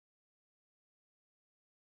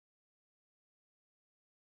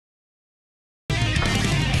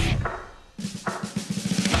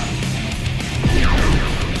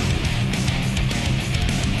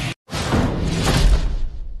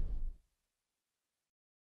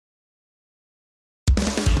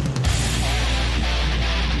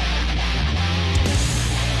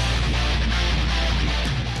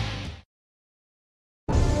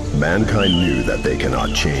Mankind knew that they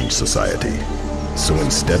cannot change society. So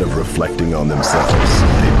instead of reflecting on themselves,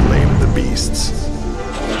 they blamed the beasts.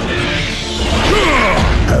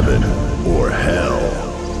 Heaven or hell.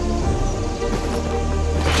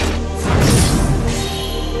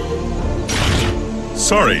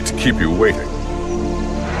 Sorry to keep you waiting.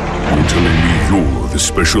 You're telling me you're the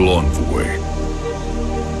special envoy?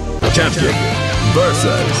 Potemkin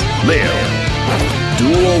versus Leo.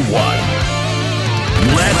 Duel 1.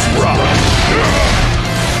 Let's rock!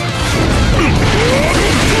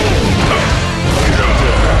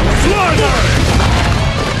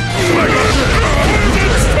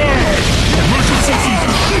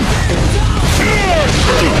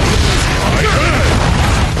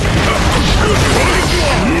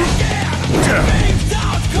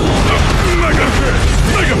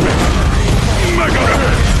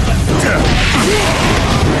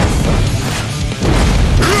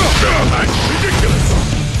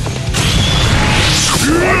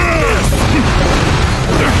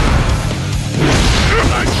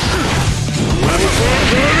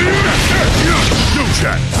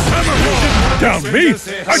 Down me?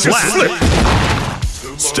 I just slipped!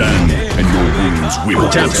 Stand and your wounds will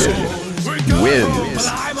Potemkin wins.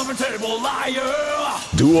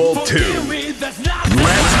 Duel 2.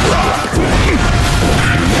 Let's rock!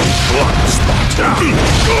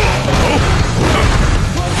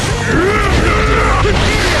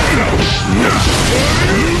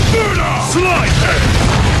 Slide head!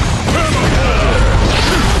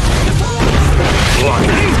 Block it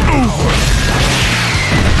over!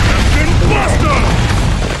 Captain Buster!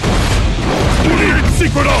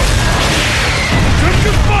 Secret off!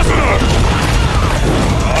 Captain Buster!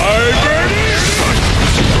 I'm ready!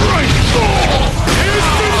 Right!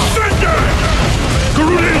 Instant sender!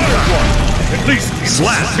 At least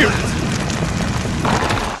Slap!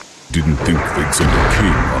 Didn't think they'd send a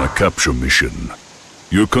king on a capture mission.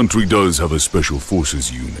 Your country does have a special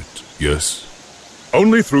forces unit, yes?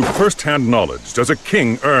 only through first-hand knowledge does a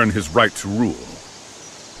king earn his right to rule.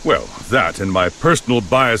 Well, that and my personal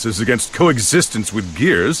biases against coexistence with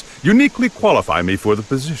gears uniquely qualify me for the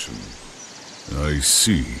position. I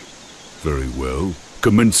see. Very well.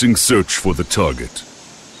 Commencing search for the target.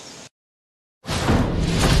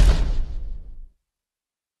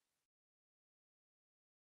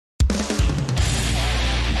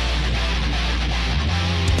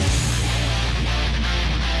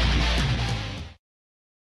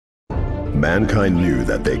 Mankind knew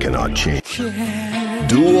that they cannot change.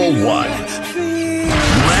 Duel 1.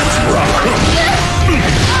 Let's rock!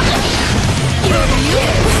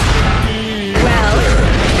 Well,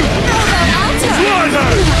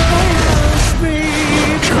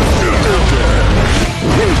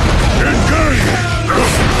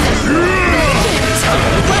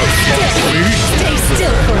 stay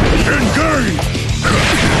still for me. Engage!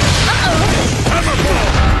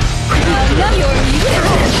 Now you're muted.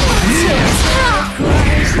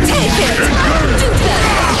 Take it! Do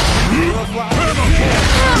that!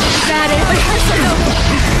 That is rehearsal!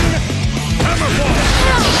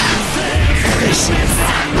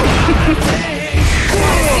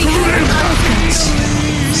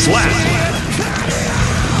 Slap!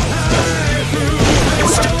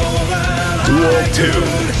 Duel 2.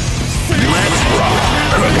 Let's rock!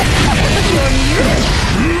 You're muted.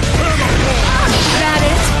 That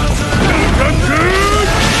is...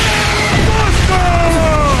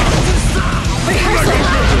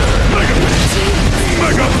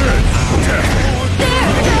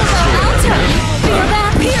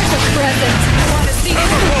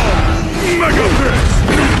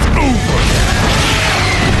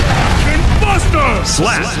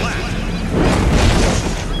 Slap!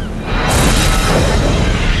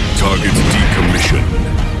 Target decommissioned.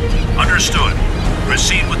 Understood.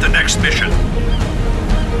 Proceed with the next mission.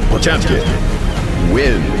 Potemkin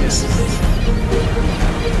wins.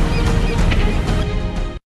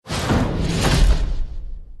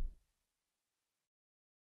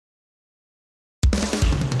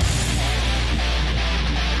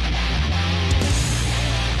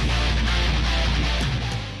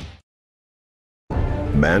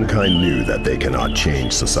 Mankind knew that they cannot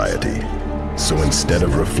change society. So instead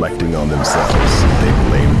of reflecting on themselves, they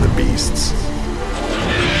blamed the beasts.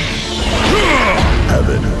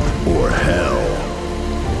 Heaven or hell.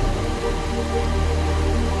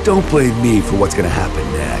 Don't blame me for what's gonna happen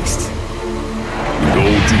next. With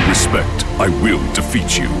all due respect, I will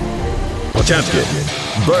defeat you. Potemkin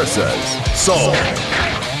versus Soul.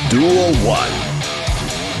 Duel 1.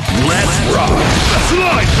 Let's rock!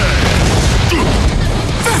 Slide there!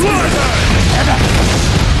 Slide there!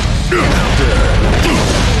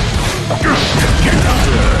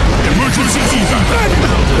 Emergency evac.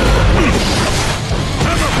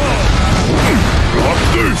 Hammerfall. Drop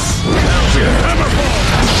this. Hammerfall.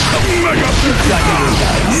 Mega pit.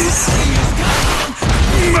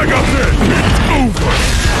 Mega pit. It's over.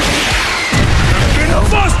 Captain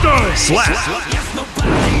Buster. Slap.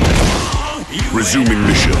 Resuming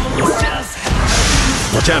mission.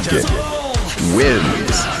 Potemkin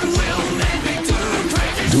wins.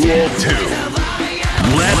 Duel 2.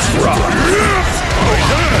 Let's rock.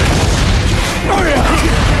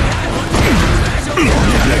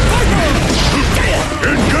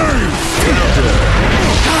 Engage.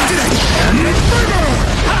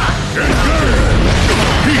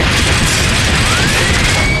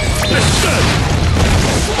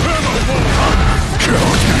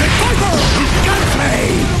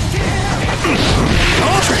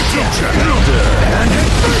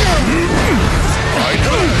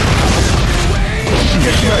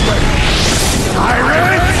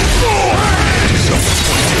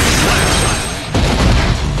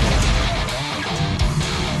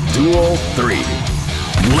 Duel 3.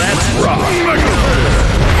 Let's rock.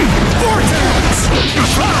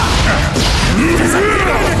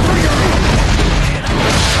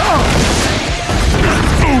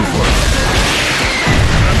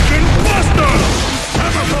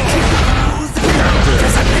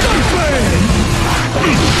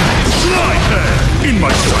 In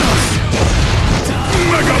my sights.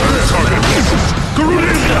 Mega target.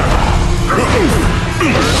 Krrush.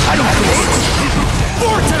 I don't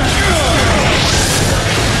Vortex.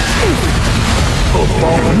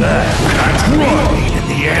 That's right in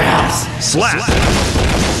the ass. Slap.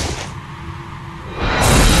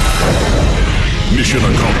 Mission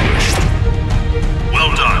accomplished.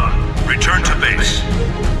 Well done. Return to base.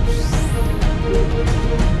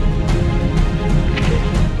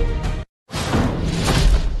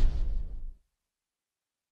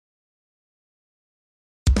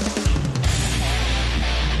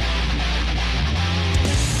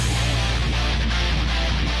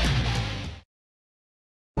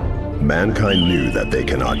 Mankind knew that they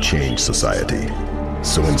cannot change society.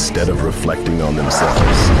 So instead of reflecting on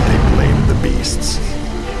themselves, they blamed the beasts.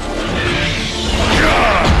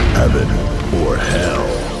 Heaven or hell.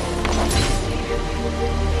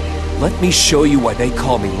 Let me show you why they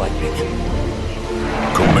call me lightning.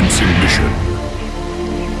 Commencing mission.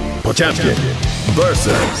 Potemkin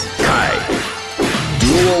versus Kai.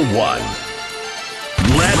 Duel 1.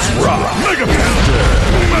 Let's rock. Mega pit.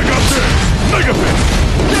 Mega pit. Mega pit.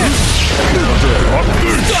 Up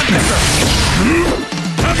this.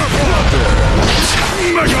 Hammerfall.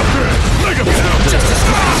 Mega pit. Mega pit.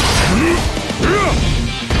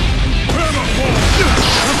 Hammerfall.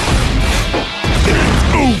 It's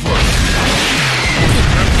over.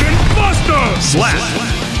 Captain Buster. Slap.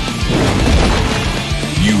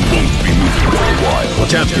 You won't be moving for a while.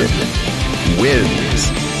 Potemkin wins.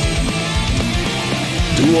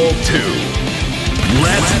 Duel 2.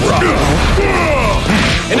 Let's rock.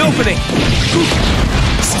 An opening!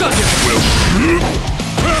 Stuck it!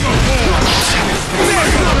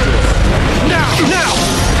 Now! Now!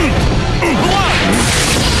 Blood!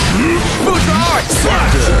 Ultra Art!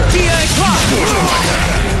 Slash! TA Clock!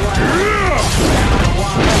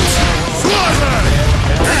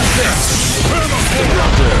 Have this!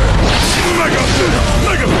 Mega!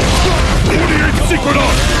 Mega! 48 secret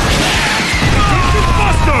art!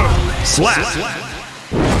 Buster! Slap.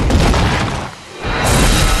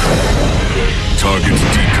 Target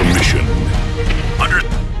decommissioned. Under...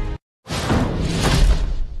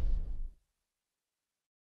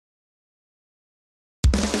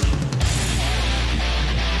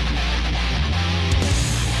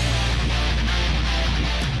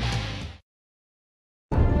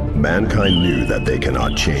 Mankind knew that they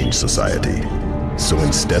cannot change society. So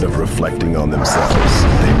instead of reflecting on themselves,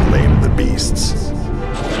 they blamed the beasts.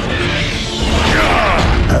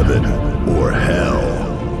 Heaven or hell.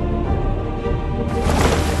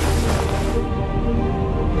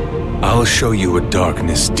 I'll show you a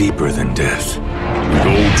darkness deeper than death. With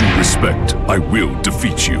all due respect, I will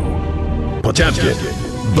defeat you. Potemkin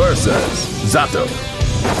versus Zato.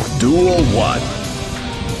 Duel 1.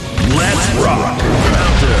 Let's rock.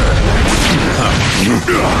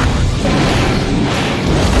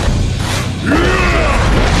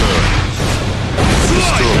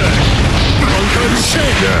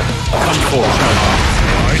 Come forward.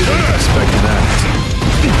 I didn't expect that.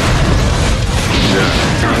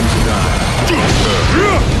 Time to die.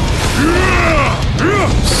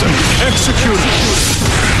 Execute!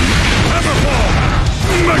 Hammerfall!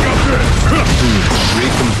 Mega pit!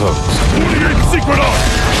 Recompose. 48 secret art!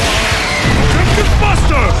 Captain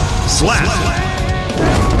Buster! Slap!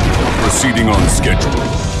 Proceeding on schedule.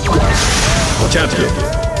 Champion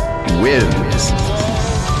wins.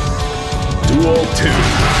 Duel 2.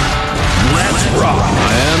 Let's rock.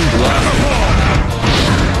 I am black.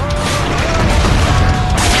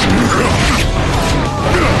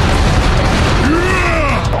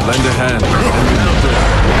 Lend a hand.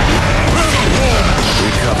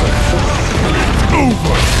 Recover.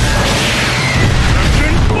 Over.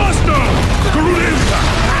 Buster!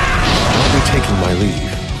 I'll be taking my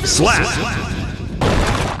leave. Slap!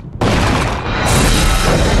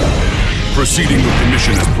 Proceeding with the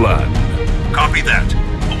mission as planned. Copy that.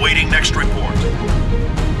 Awaiting next report.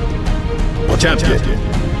 Champion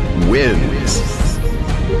wins.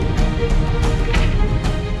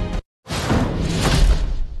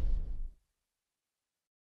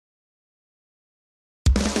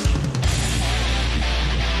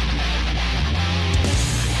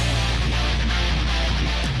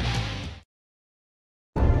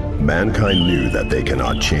 Mankind knew that they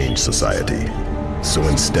cannot change society. So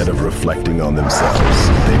instead of reflecting on themselves,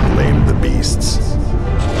 they blamed the beasts.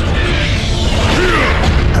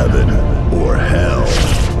 Heaven or hell.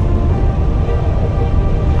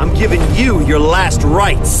 I'm giving you your last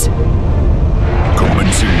rites.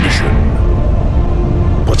 Commencing mission.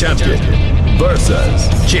 Potemkin versus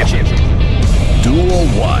Champion. Duel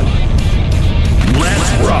 1.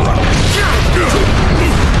 Let's rock.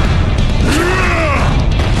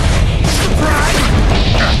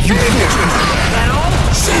 You Shut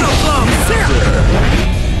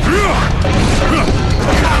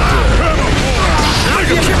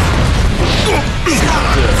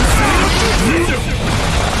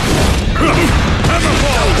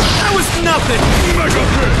up, that was nothing!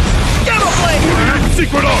 Gamma Blade!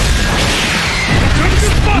 Secret art!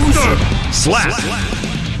 Buster! Slap!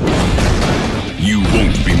 You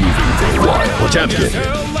won't be moving for a while. Champion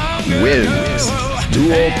wins.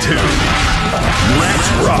 Duel 2. Let's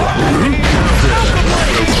rock.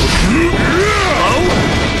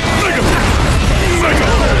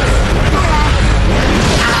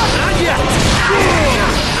 Not yet!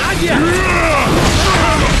 Not yet!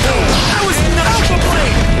 That was nothing!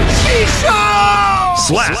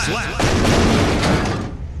 Slap!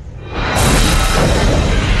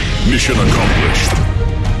 Mission accomplished.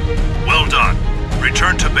 Well done.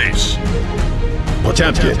 Return to base.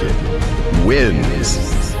 Potemkin wins.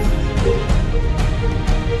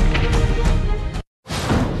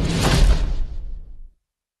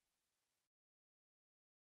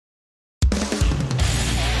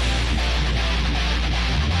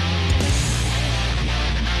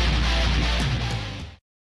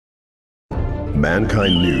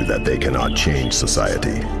 Mankind knew that they cannot change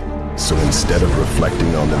society. So instead of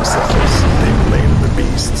reflecting on themselves, they blamed the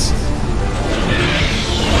beasts.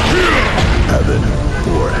 Heaven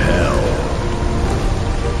or hell.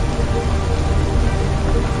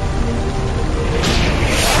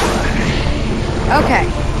 Okay,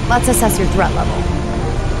 let's assess your threat level.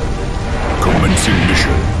 Commencing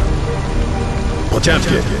mission.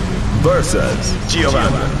 Potemkin versus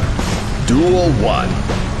Giovanna. Duel 1.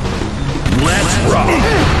 Let's rock.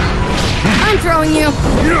 I'm throwing you.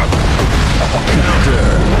 Counter.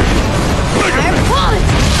 I'm pulling.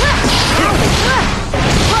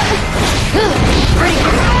 Pretty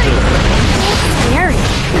scary.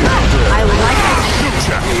 I like it.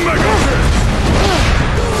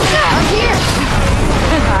 I'm here.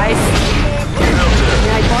 Nice. Can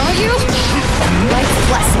I borrow you? Life's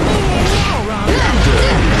blessing.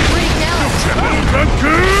 Pretty down.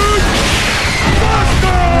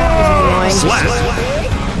 Slap!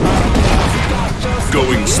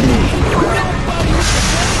 Going smooth.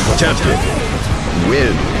 Champion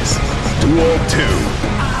wins. Duel 2.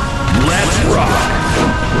 Let's rock.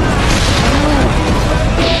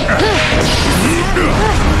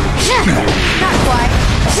 Not quite.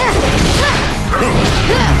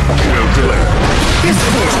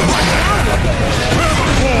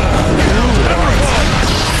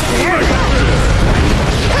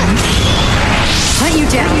 Hunt you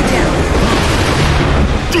down.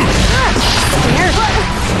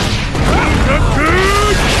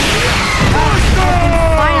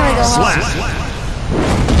 Finally go home. Slap!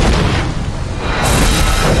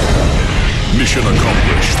 Mission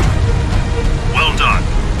accomplished. Well done.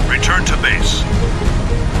 Return to base.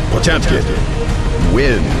 Potemkin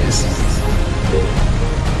wins.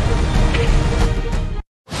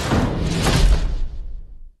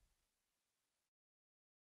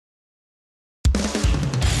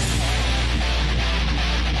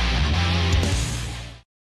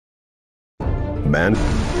 Man,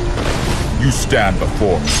 You stand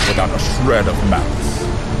before me without a shred of malice.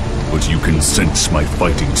 but you can sense my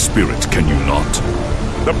fighting spirit, can you not?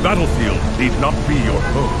 The battlefield need not be your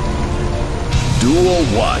home. Duel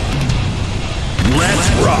 1. Let's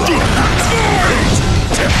rock!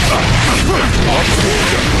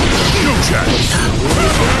 No chance!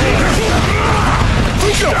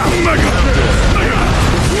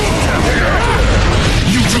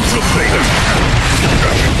 You took the bait!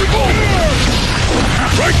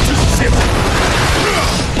 Right to sit!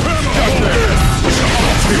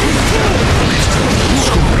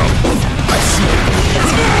 I see it!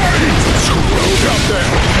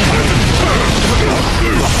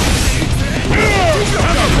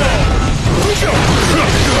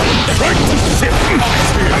 Right to sit!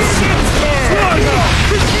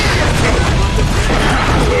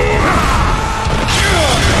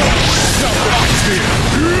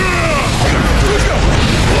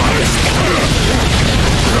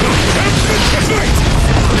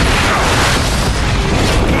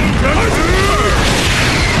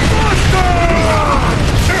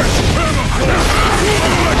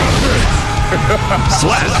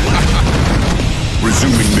 Slap!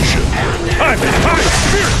 Resuming mission. I'm high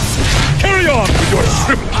spirits! Carry on with your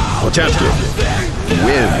scribble! Potemkin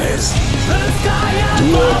wins.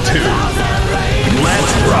 Duel 2.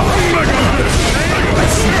 Let's rock! I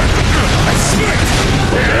see it! I see it!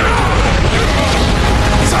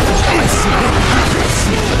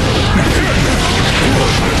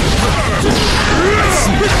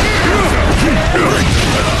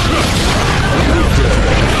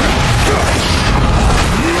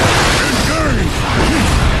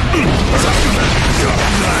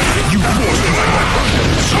 You forced my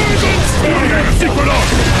secret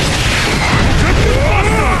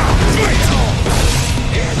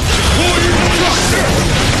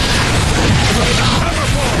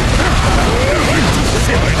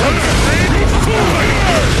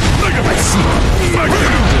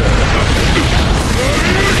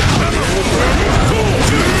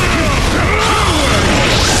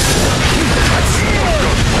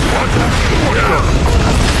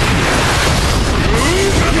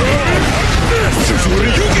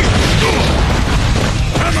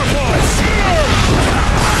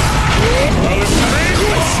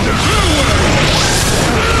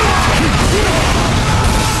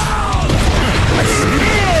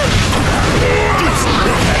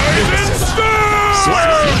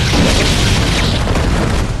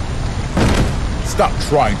Stop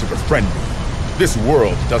trying to befriend me. This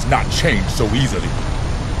world does not change so easily.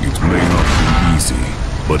 It may not be easy,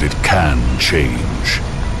 but it can change.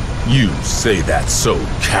 You say that so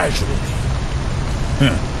casually.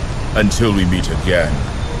 Until we meet again.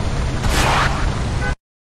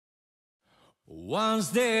 Once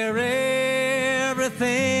there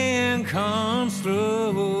everything comes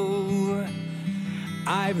through.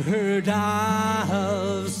 I've heard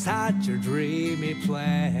of such a dreamy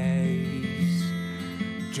place.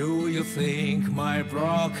 Do you think my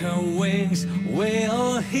broken wings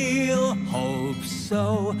will heal? Hope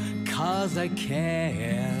so, 'cause I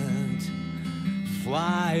can't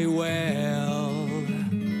fly well.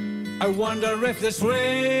 I wonder if this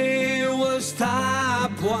rain will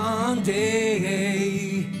stop one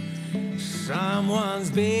day. Someone's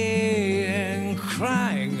been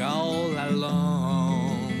crying all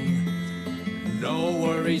along. No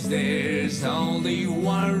worries, there's only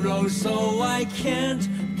one road, so I can't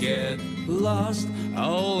get lost.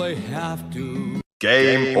 All I have to...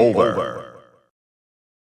 Game over.